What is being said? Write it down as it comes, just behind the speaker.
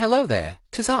Hello there,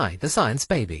 'tis I, the science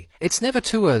baby. It's never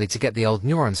too early to get the old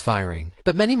neurons firing,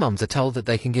 but many mums are told that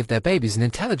they can give their babies an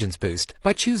intelligence boost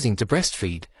by choosing to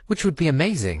breastfeed, which would be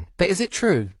amazing. But is it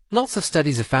true? Lots of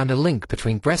studies have found a link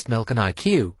between breast milk and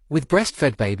IQ, with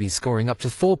breastfed babies scoring up to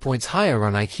 4 points higher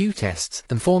on IQ tests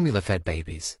than formula-fed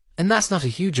babies. And that's not a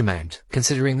huge amount,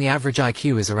 considering the average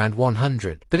IQ is around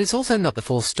 100. But it's also not the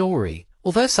full story.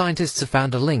 Although scientists have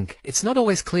found a link, it's not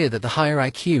always clear that the higher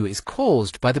IQ is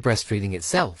caused by the breastfeeding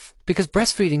itself. Because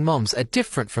breastfeeding moms are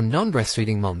different from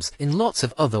non-breastfeeding moms in lots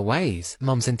of other ways.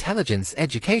 Mom's intelligence,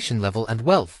 education level, and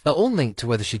wealth are all linked to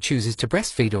whether she chooses to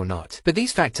breastfeed or not. But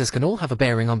these factors can all have a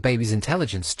bearing on baby's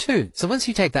intelligence too. So once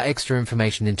you take that extra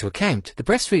information into account, the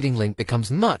breastfeeding link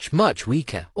becomes much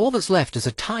weaker. All that's left is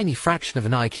a tiny fraction of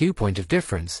an IQ point of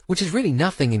difference, which is really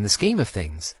nothing in the scheme of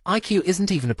things. IQ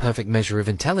isn't even a perfect measure of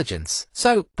intelligence.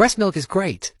 So, breast milk is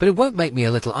great, but it won't make me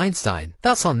a little Einstein.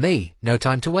 That's on me. No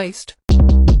time to waste.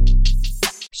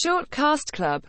 Short Cast Club